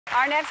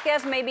Our next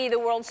guest may be the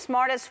world's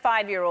smartest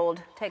 5-year-old.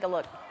 Take a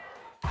look.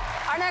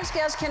 Our next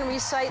guest can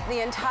recite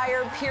the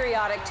entire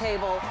periodic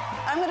table.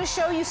 I'm going to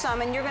show you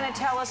some, and you're going to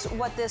tell us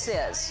what this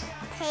is.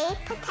 K,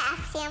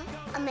 potassium,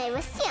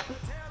 americium,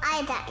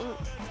 iodine.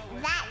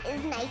 That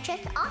is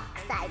nitrous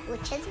oxide,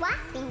 which is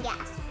laughing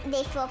gas.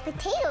 They fill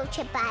potato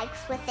chip bags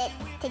with it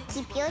to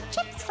keep your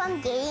chips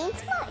from getting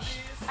smushed.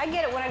 I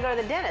get it when I go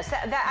to the dentist.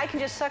 That I can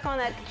just suck on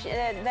that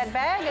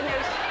bag, and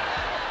there's...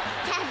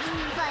 That's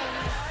funny.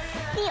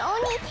 The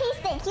only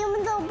taste that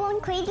humans are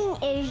born craving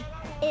is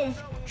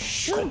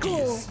sugar.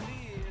 Cookies.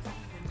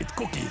 It's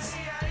cookies.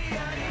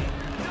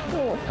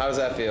 Cool. How does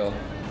that feel?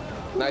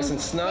 Nice and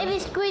snug? Maybe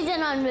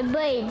squeezing on the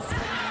blades.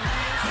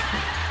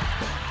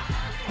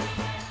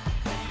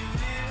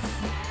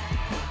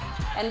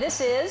 And this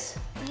is?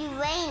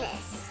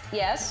 Uranus.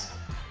 Yes.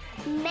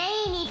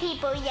 Many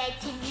people like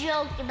to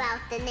joke about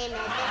the name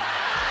of this.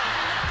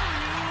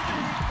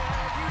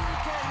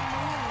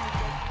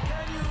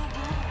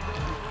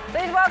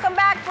 Please welcome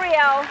back,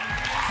 Brielle.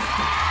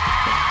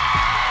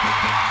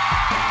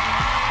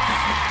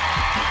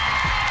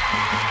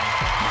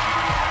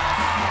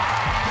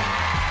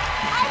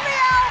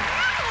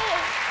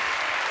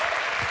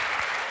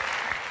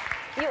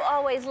 You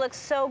always look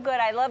so good.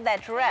 I love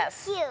that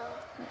dress. Thank you.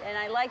 And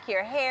I like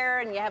your hair,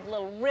 and you have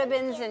little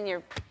ribbons, and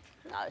you're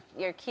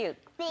cute.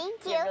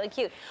 Thank you. You're really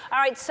cute. All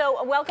right,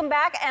 so welcome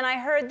back, and I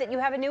heard that you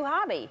have a new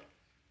hobby.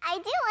 I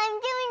do. I'm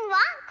doing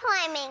rock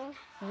climbing.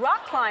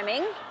 Rock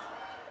climbing?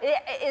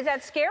 Is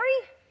that scary?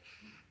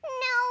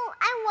 No,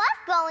 I was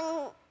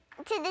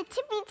going to the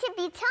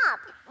tippy top,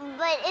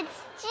 but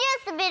it's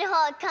just a bit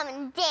hard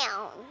coming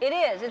down. It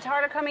is. It's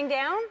harder coming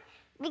down?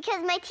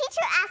 Because my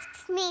teacher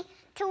asks me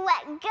to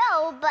let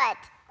go, but...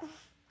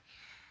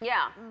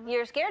 Yeah,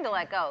 you're scared to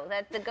let go.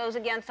 That goes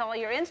against all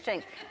your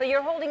instincts. But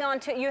you're holding on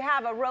to, you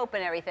have a rope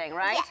and everything,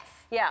 right? Yes.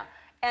 Yeah.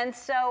 And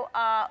so,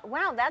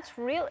 wow, that's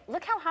real.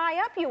 Look how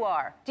high up you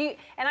are.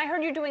 And I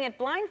heard you're doing it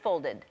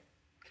blindfolded.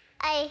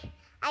 I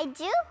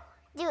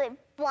do it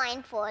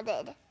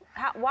blindfolded.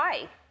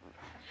 Why?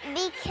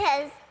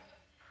 Because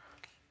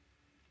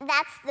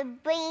that's the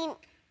brain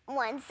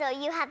one, so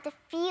you have to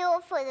feel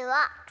for the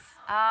rocks.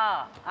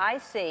 Ah, I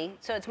see.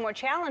 So it's more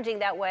challenging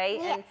that way.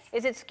 Yes. And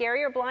is it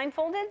scarier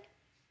blindfolded?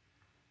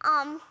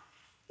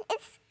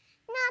 It's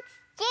not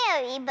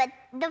scary, but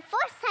the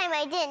first time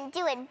I didn't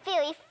do it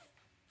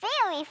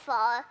very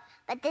far,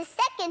 but the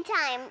second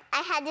time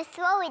I had to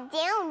throw it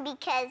down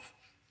because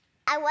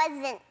I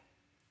wasn't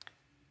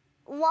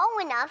low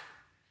enough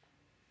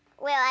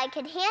where I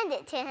could hand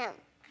it to him.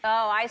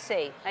 Oh, I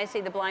see. I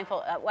see the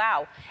blindfold.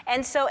 Wow.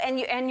 And so,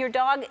 and your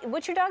dog,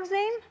 what's your dog's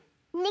name?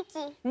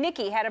 Nikki.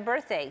 Nikki had a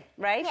birthday,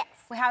 right? Yes.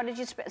 How did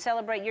you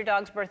celebrate your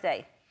dog's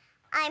birthday?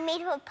 I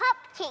made her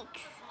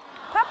cupcakes.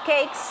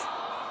 Cupcakes?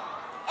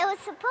 It was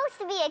supposed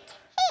to be a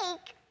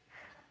cake,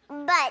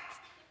 but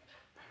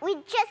we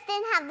just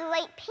didn't have the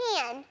right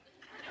pan.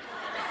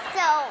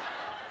 So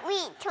we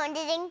turned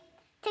it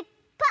into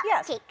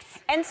cupcakes.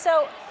 Yes.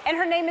 And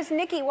her name is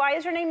Nikki. Why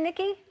is her name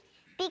Nikki?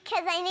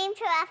 Because I named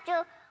her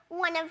after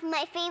one of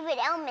my favorite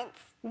elements.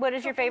 What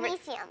is your favorite?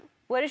 Copernicium.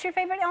 What is your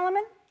favorite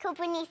element?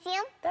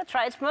 Copernicium. That's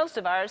right. It's most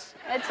of ours.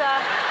 It's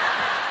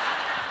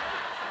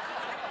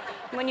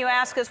when you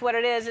ask us what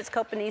it is, it's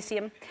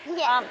copernicium.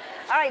 Yes.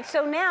 All right.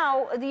 So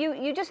now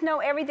you just know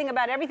everything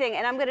about everything,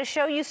 and I'm going to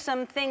show you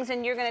some things,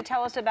 and you're going to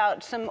tell us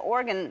about some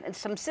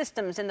some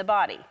systems in the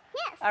body.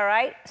 Yes. All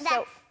right.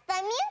 That's the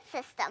immune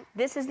system.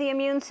 This is the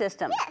immune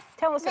system. Yes.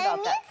 Tell us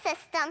about that. The immune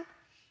system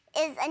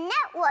is a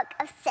network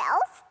of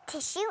cells,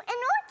 tissue, and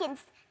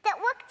organs that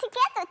work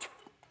together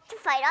to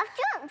fight off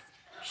germs.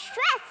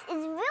 Stress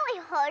is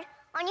really hard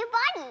on your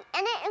body,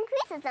 and it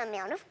increases the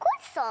amount of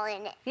cortisol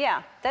in it.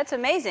 Yeah, that's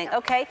amazing.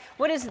 Okay,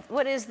 what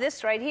is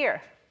this right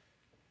here?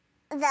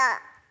 The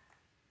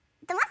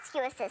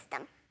muscular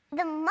system.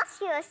 The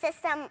muscular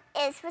system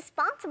is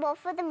responsible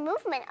for the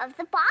movement of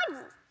the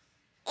body.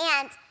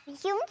 And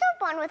humans are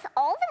born with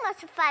all the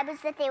muscle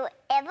fibers that they will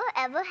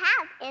ever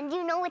have. And do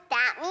you know what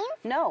that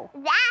means? No.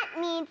 That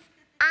means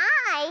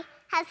I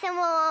have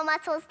similar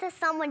muscles to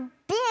someone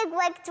big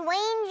like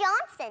Dwayne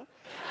Johnson.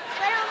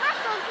 But our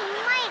muscles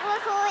might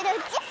look a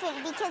little different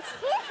because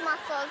his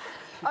muscles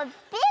are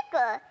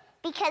bigger,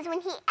 because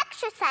when he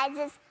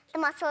exercises, the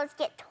muscles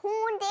get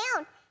torn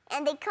down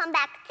and they come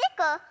back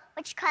thicker,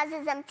 which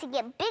causes them to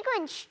get bigger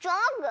and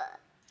stronger.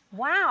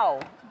 Wow.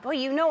 Boy,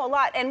 you know a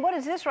lot. And what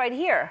is this right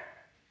here?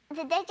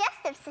 The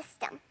digestive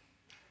system.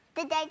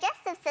 The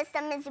digestive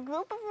system is a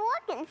group of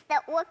organs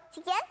that work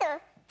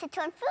together to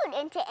turn food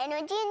into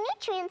energy and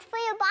nutrients for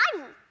your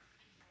body.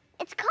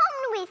 It's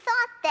commonly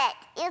thought that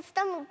your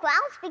stomach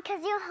growls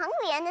because you're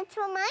hungry and it's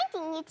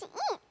reminding you to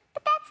eat,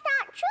 but that's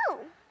not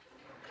true.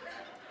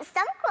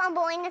 Stomach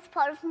grumbling is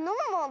part of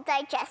normal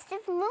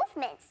digestive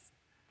movements,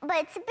 but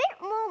it's a bit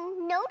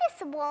more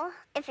noticeable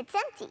if it's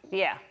empty.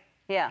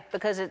 Yeah,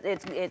 because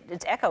it's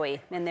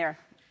echoey in there.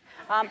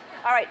 All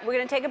right, we're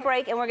going to take a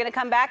break, and we're going to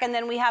come back, and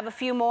then we have a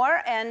few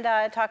more and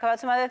talk about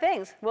some other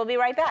things. We'll be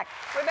right back.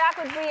 We're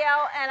back with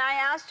Brielle, and I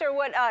asked her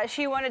what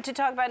she wanted to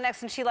talk about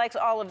next, and she likes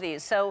all of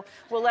these. So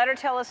we'll let her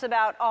tell us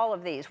about all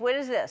of these. What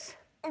is this?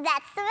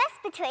 That's the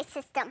respiratory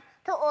system.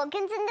 The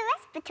organs in the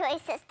respiratory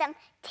system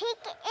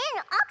take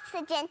in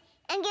oxygen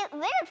and get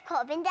rid of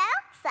carbon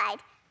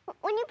dioxide.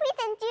 When you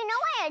breathe in, do you know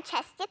why your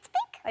chest gets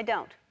big? I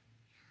don't.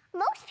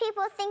 Most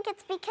people think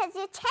it's because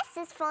your chest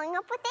is filling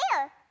up with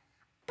air.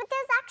 But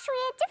there's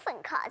actually a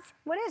different cause.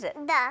 What is it?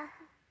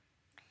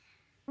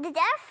 The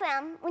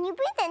diaphragm, when you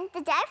breathe in,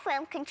 the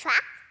diaphragm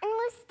contracts and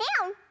moves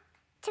down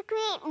to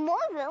create more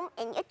room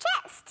in your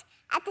chest.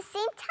 At the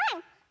same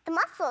time, the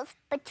muscles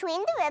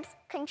between the ribs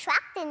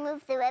contract and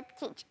move the rib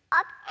cage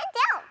up and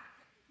down.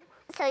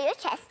 So your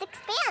chest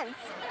expands.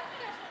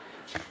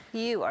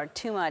 You are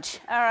too much.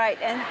 All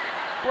right, and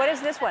what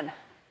is this one?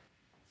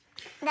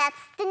 That's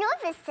the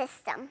nervous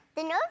system.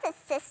 The nervous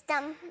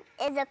system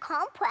is a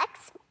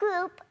complex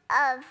group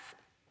of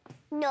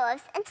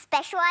nerves and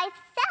specialized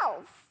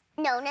cells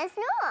known as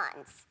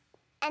neurons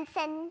and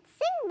send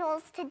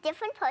signals to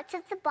different parts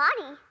of the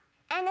body.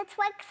 And it's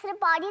like the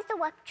body's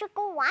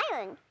electrical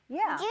wiring.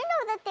 Yeah. Do you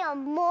know that there are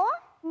more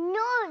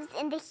nerves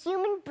in the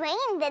human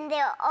brain than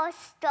there are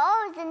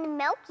stars in the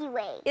Milky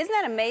Way? Isn't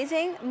that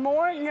amazing?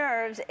 More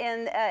nerves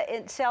in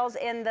cells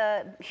in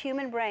the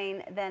human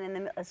brain than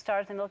in the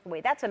stars in the Milky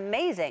Way. That's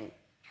amazing.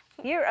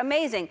 You're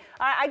amazing.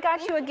 I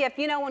got you a gift.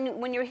 You know,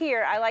 when you're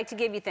here, I like to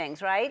give you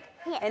things, right?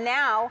 Yes. And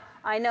now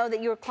I know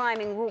that you're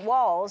climbing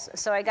walls,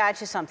 so I got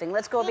you something.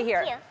 Let's go over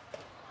here. Thank you.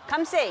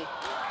 Come see.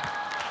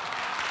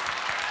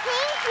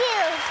 Thank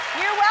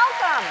you. You're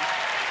welcome.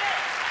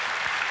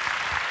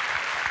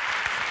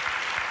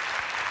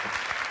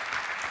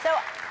 So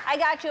I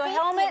got you a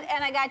helmet,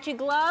 and I got you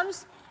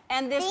gloves,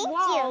 and this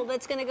wall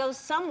that's going to go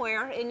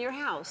somewhere in your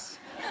house.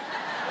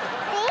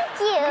 Thank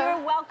you.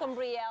 You're welcome,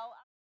 Brielle.